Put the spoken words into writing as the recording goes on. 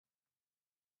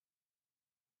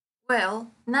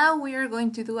Well, now we are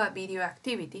going to do a video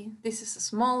activity. This is a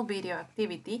small video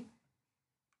activity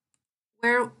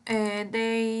where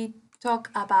they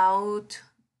talk about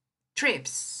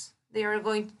trips. They are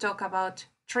going to talk about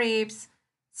trips,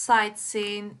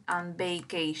 sightseeing, and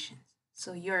vacations.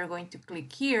 So you're going to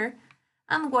click here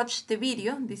and watch the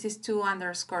video. This is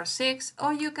 2_6,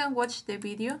 or you can watch the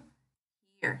video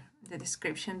here, in the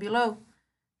description below.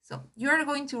 So you're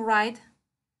going to write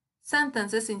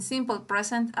sentences in simple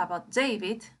present about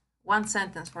David. One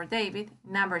sentence for David.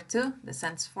 Number 2, the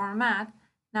sentence format.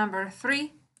 Number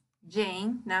 3,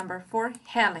 Jane. Number 4,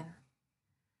 Helen.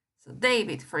 So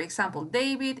David, for example,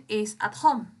 David is at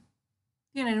home.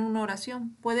 Tienen una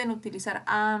oración. Pueden utilizar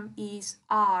am, is,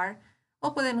 are,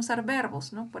 o pueden usar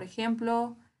verbos, ¿no? Por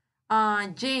ejemplo,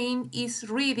 Jane is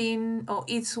reading or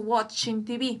is watching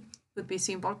TV. Could be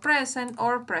simple present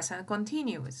or present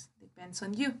continuous. Depends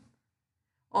on you.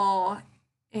 Or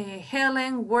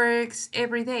Helen works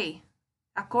every day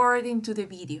according to the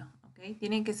video. ¿Okay?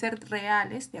 Tienen que ser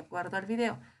reales de acuerdo al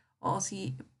video. O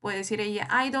si puede decir ella,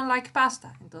 I don't like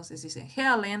pasta. Entonces dice,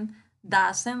 Helen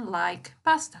doesn't like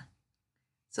pasta.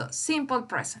 So simple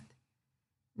present.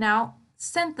 Now,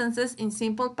 sentences in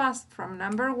simple past from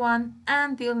number 1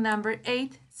 until number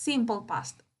 8, simple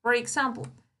past. For example,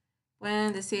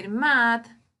 pueden decir, Matt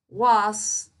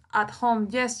was at home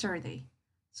yesterday.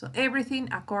 So everything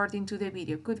according to the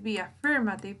video could be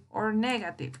affirmative or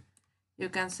negative. You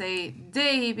can say,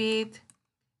 David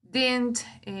didn't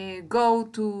go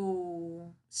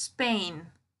to Spain.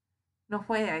 No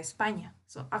fue a España.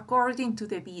 So according to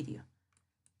the video.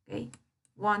 Okay.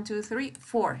 1, 2, 3,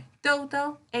 4.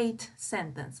 Total 8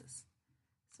 sentences.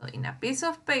 So in a piece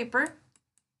of paper,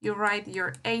 you write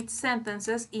your 8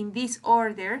 sentences in this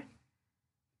order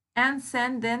and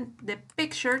send then the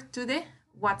picture to the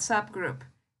WhatsApp group.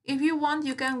 If you want,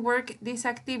 you can work this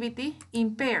activity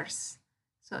in pairs.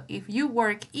 So if you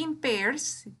work in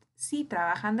pairs, si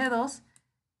trabajan de dos,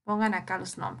 pongan acá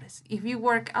los nombres. If you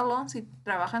work alone, si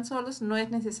trabajan solos, no es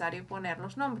necesario poner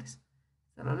los nombres.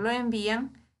 Solo lo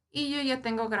envían y yo ya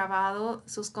tengo grabado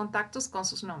sus contactos con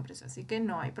sus nombres, así que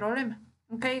no hay problema.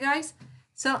 Okay, guys?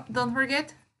 So don't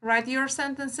forget, write your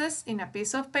sentences in a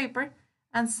piece of paper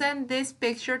and send this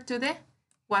picture to the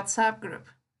WhatsApp group.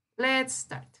 Let's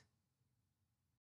start.